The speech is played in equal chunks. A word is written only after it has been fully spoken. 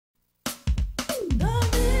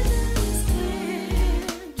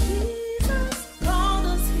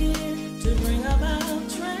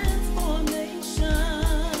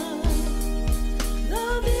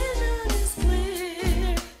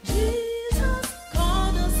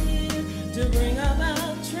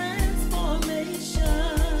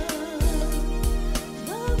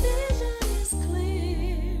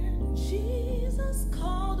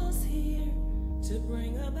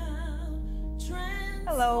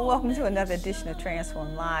Well, welcome to another edition of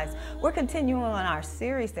Transform Lives. We're continuing on our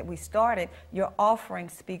series that we started, Your Offering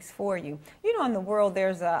Speaks For You. You know, in the world,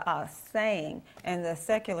 there's a saying in the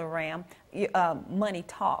secular realm, money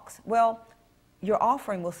talks. Well, your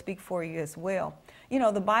offering will speak for you as well. You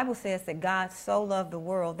know, the Bible says that God so loved the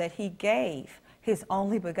world that he gave his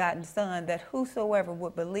only begotten Son, that whosoever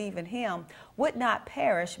would believe in him would not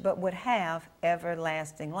perish, but would have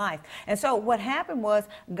everlasting life. And so what happened was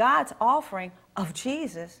God's offering of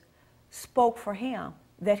Jesus spoke for him,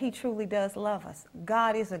 that he truly does love us.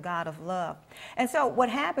 God is a God of love. And so what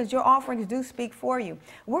happens, your offerings do speak for you.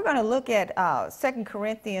 We're going to look at 2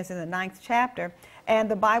 Corinthians in the 9th chapter, and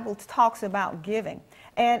the Bible talks about giving.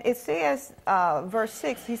 And it says, verse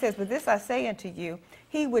 6, he says, "But this I say unto you,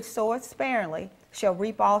 he which soweth sparingly shall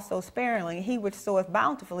reap also sparingly, and he which soweth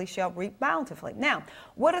bountifully shall reap bountifully." Now,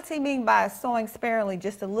 what does he mean by sowing sparingly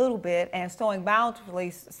just a little bit and sowing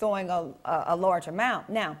bountifully, sowing a large amount?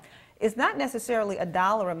 Now, it's not necessarily a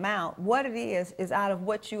dollar amount. What it is out of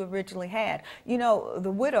what you originally had. You know,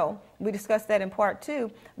 the widow, we discussed that in part 2.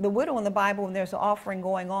 The widow in the Bible, when there's an offering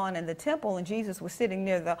going on in the temple and Jesus was sitting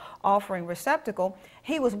near the offering receptacle,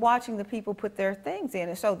 he was watching the people put their things in.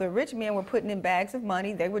 And so the rich men were putting in bags of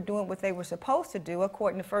money. They were doing what they were supposed to do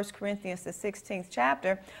according to 1 Corinthians, the 16th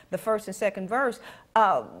chapter, the 1st and 2nd verse.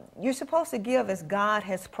 You're supposed to give as God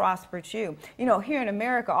has prospered you. You know, here in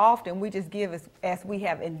America, often we just give as we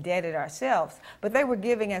have indebted ourselves. But they were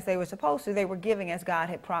giving as they were supposed to. They were giving as God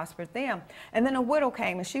had prospered them. And then a widow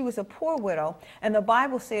came, and she was a poor widow. And the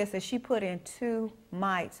Bible says that she put in 2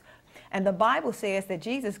 mites. And the Bible says that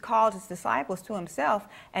Jesus called his disciples to himself,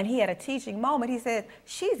 and he had a teaching moment. He said,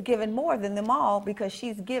 she's given more than them all because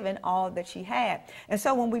she's given all that she had. And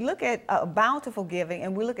so when we look at bountiful giving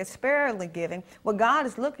and we look at sparingly giving, what God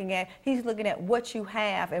is looking at, he's looking at what you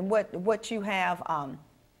have and what you have,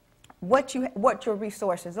 what your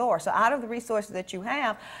resources are. So out of the resources that you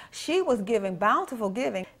have, she was giving bountiful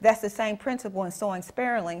giving. That's the same principle in sowing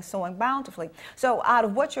sparingly, sowing bountifully. So out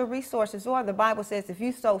of what your resources are, the Bible says if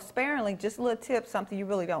you sow sparingly, just a little tip, something you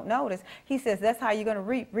really don't notice, he says that's how you're going to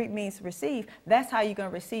reap. Reap means receive. That's how you're going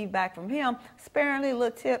to receive back from him. Sparingly, a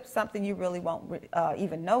little tip, something you really won't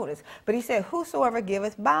even notice. But he said, whosoever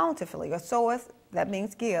giveth bountifully, or soweth, that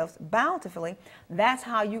means gives bountifully, that's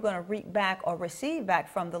how you're going to reap back or receive back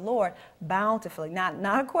from the Lord bountifully.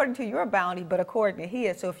 Not according to your bounty, but according to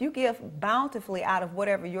his. So if you give bountifully out of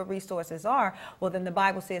whatever your resources are, well, then the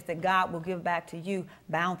Bible says that God will give back to you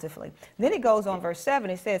bountifully. Then it goes on verse 7.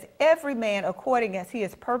 It says, every man according as he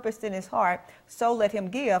has purposed in his heart, so let him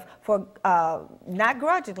give, for not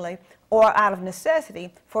grudgingly, or out of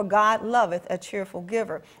necessity, for God loveth a cheerful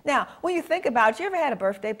giver. Now, when you think about it, you ever had a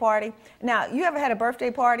birthday party? Now, you ever had a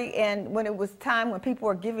birthday party and when it was time when people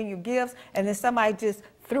were giving you gifts and then somebody just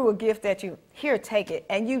threw a gift at you, here, take it,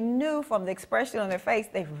 and you knew from the expression on their face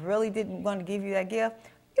they really didn't want to give you that gift?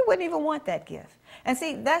 You wouldn't even want that gift. And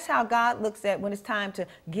see, that's how God looks at when it's time to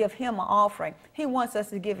give him an offering. He wants us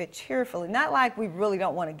to give it cheerfully, not like we really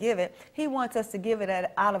don't want to give it. He wants us to give it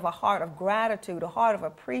out of a heart of gratitude, a heart of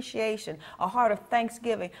appreciation, a heart of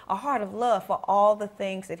thanksgiving, a heart of love for all the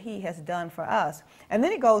things that he has done for us. And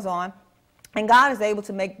then it goes on, and God is able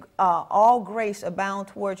to make all grace abound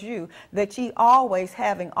towards you, that ye always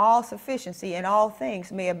having all sufficiency in all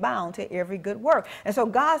things may abound to every good work. And so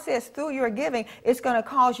God says through your giving, it's going to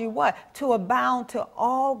cause you what? To abound to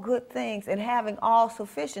all good things and having all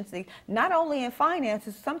sufficiency, not only in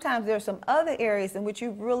finances. Sometimes there are some other areas in which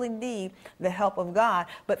you really need the help of God.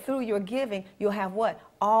 But through your giving, you'll have what?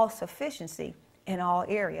 All sufficiency in all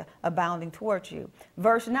area, abounding towards you.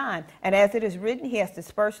 Verse 9, and as it is written, he has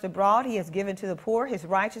dispersed abroad, he has given to the poor, his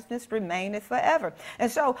righteousness remaineth forever. And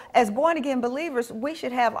so as born again believers, we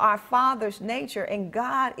should have our Father's nature, and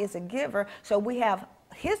God is a giver, so we have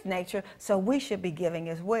his nature, so we should be giving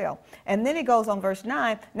as well. And then it goes on verse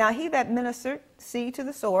 9, now he that ministered seed to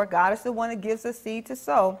the sower, God is the one that gives us seed to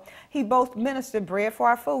sow. He both ministered bread for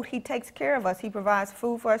our food. He takes care of us. He provides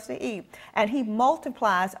food for us to eat. And he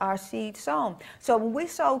multiplies our seed sown. So when we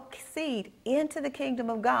sow seed into the kingdom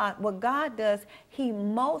of God, what God does, he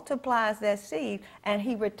multiplies that seed and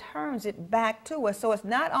he returns it back to us. So it's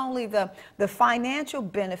not only the financial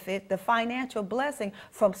benefit, the financial blessing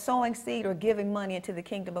from sowing seed or giving money into the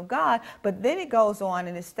kingdom of God, but then it goes on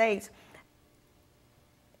and it states,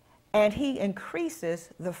 and he increases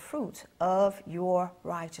the fruit of your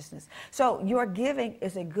righteousness. So your giving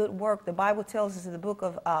is a good work. The Bible tells us in the book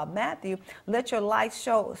of Matthew, let your light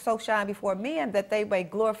so shine before men that they may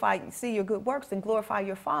see your good works and glorify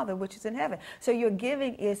your Father which is in heaven. So your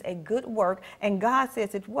giving is a good work, and God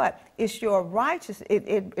says it's what? It's your righteousness.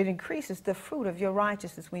 It increases the fruit of your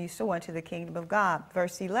righteousness when you sow into the kingdom of God.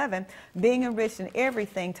 Verse 11, being enriched in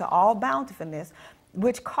everything to all bountifulness,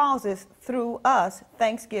 which causes through us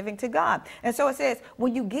thanksgiving to God. And so it says,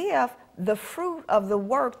 when you give, the fruit of the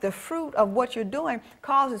work, the fruit of what you're doing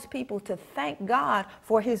causes people to thank God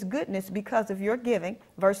for his goodness because of your giving.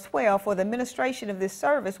 Verse 12, for the ministration of this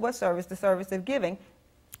service, what service? The service of giving.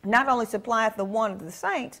 Not only supplieth the want of the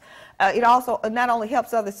saints, it also not only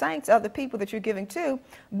helps other saints, other people that you're giving to,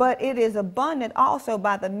 but it is abundant also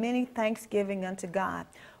by the many thanksgiving unto God.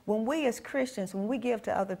 When we as Christians, when we give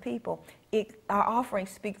to other people, our offerings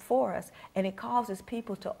speak for us, and it causes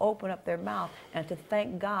people to open up their mouth and to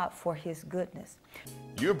thank God for his goodness.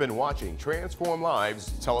 You've been watching Transform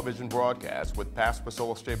Lives television broadcast with Pastor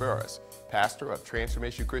Priscilla Chaveras, pastor of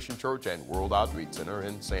Transformation Christian Church and World Outreach Center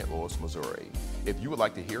in St. Louis, Missouri. If you would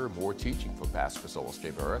like to hear more teaching from Pastor Priscilla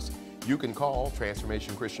Chaveras, you can call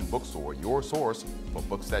Transformation Christian Bookstore, your source for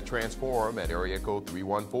books that transform, at area code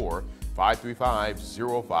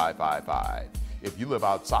 314-535-0555. If you live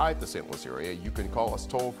outside the St. Louis area, you can call us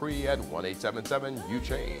toll-free at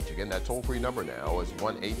 1-877-YOU-CHANGE. Again, that toll-free number now is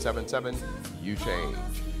 1-877-YOU-CHANGE.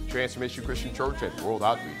 Transformation Christian Church and World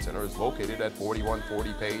Outreach Center is located at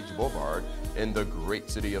 4140 Page Boulevard in the great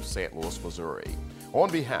city of St. Louis, Missouri. On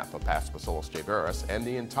behalf of Pastor Priscilla Chaveras and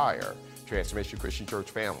the entire Transformation Christian Church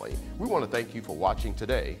family, we want to thank you for watching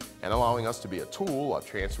today and allowing us to be a tool of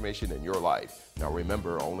transformation in your life. Now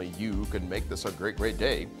remember, only you can make this a great, great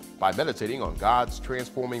day by meditating on God's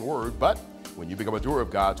transforming word. But when you become a doer of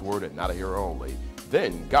God's word and not a hearer only,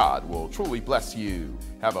 then God will truly bless you.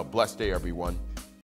 Have a blessed day, everyone.